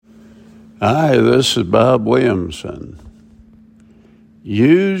Hi, this is Bob Williamson.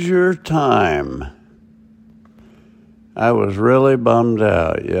 Use your time. I was really bummed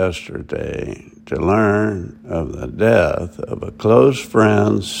out yesterday to learn of the death of a close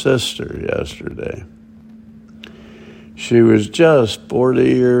friend's sister yesterday. She was just 40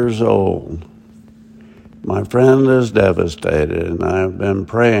 years old. My friend is devastated, and I've been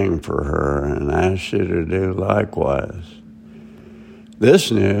praying for her and asked you to do likewise.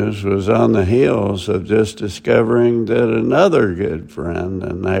 This news was on the heels of just discovering that another good friend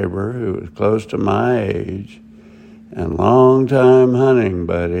and neighbor who was close to my age and longtime hunting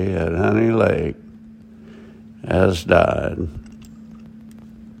buddy at Honey Lake has died.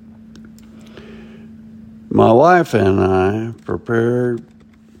 My wife and I prepared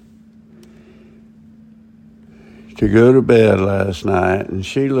to go to bed last night, and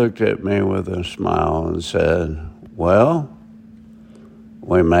she looked at me with a smile and said, "Well,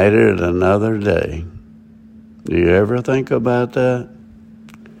 we made it another day." Do you ever think about that?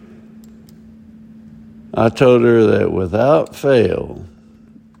 I told her that without fail,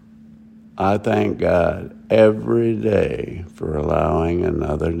 I thank God every day for allowing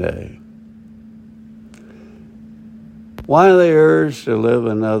another day. Why the urge to live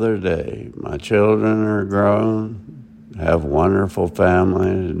another day? My children are grown, have wonderful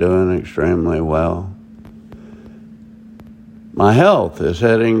families, doing extremely well. My health is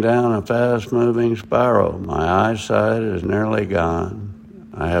heading down a fast-moving spiral. My eyesight is nearly gone.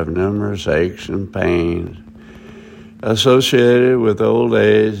 I have numerous aches and pains associated with old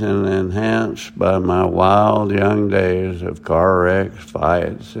age and enhanced by my wild young days of car wrecks,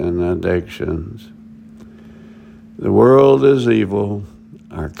 fights, and addictions. The world is evil.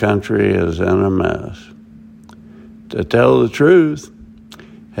 Our country is in a mess. To tell the truth,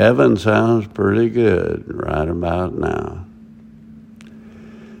 heaven sounds pretty good right about now.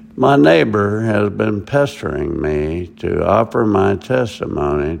 My neighbor has been pestering me to offer my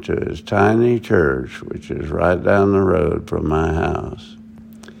testimony to his tiny church, which is right down the road from my house.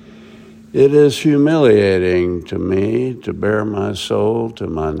 It is humiliating to me to bare my soul to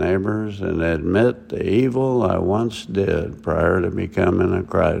my neighbors and admit the evil I once did prior to becoming a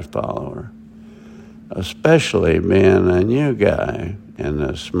Christ follower, especially being a new guy in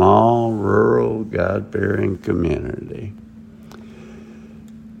a small, rural, God-fearing community.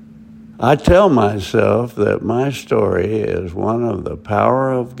 I tell myself that my story is one of the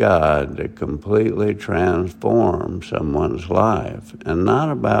power of God to completely transform someone's life and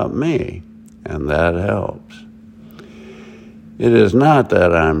not about me, and that helps. It is not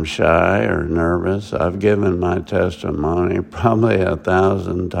that I'm shy or nervous. I've given my testimony probably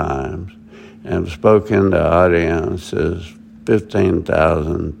 1,000 times and spoken to audiences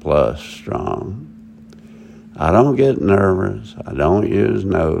 15,000 plus strong. I don't get nervous. I don't use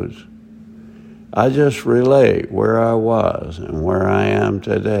notes. I just relate where I was and where I am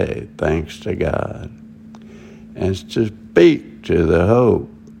today, thanks to God, and to speak to the hope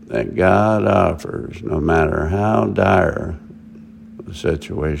that God offers, no matter how dire the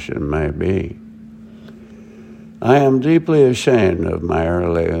situation may be. I am deeply ashamed of my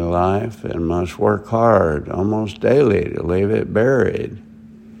early life and must work hard almost daily to leave it buried.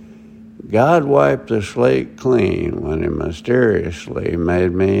 God wiped the slate clean when he mysteriously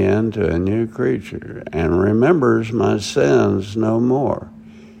made me into a new creature and remembers my sins no more.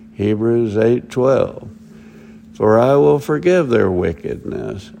 Hebrews 8:12. For I will forgive their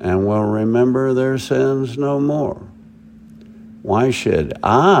wickedness and will remember their sins no more. Why should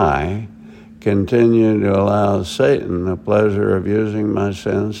I continue to allow Satan the pleasure of using my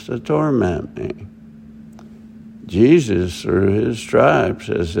sins to torment me? Jesus, through his stripes,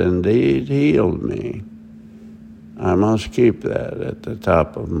 has indeed healed me. I must keep that at the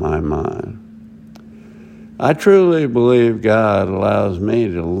top of my mind. I truly believe God allows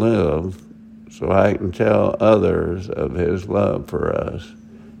me to live so I can tell others of his love for us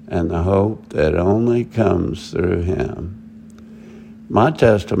and the hope that only comes through him. My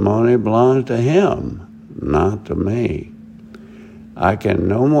testimony belongs to him, not to me. I can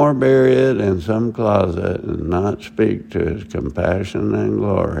no more bury it in some closet and not speak to his compassion and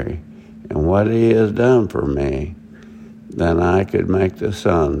glory and what he has done for me than I could make the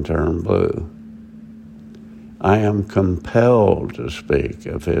sun turn blue. I am compelled to speak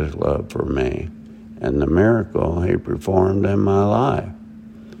of his love for me and the miracle he performed in my life.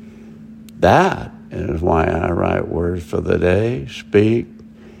 That is why I write words for the day, speak,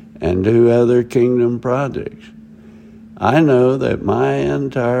 and do other kingdom projects. I know that my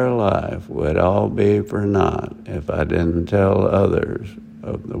entire life would all be for naught if I didn't tell others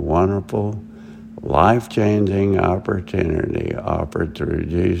of the wonderful, life-changing opportunity offered through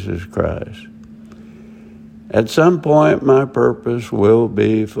Jesus Christ. At some point, my purpose will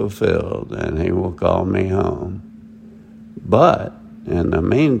be fulfilled, and he will call me home. But in the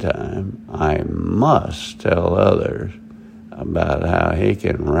meantime, I must tell others about how he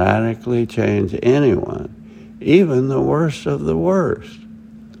can radically change anyone, even the worst of the worst.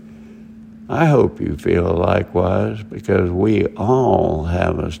 I hope you feel likewise, because we all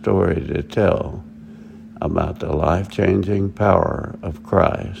have a story to tell about the life-changing power of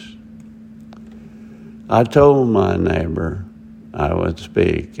Christ. I told my neighbor I would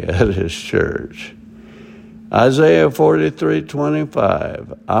speak at his church. Isaiah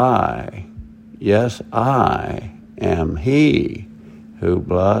 43:25, I am he who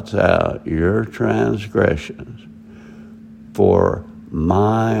blots out your transgressions for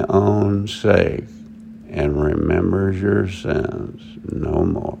my own sake and remembers your sins no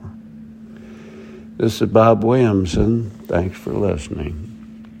more. This is Bob Williamson. Thanks for listening.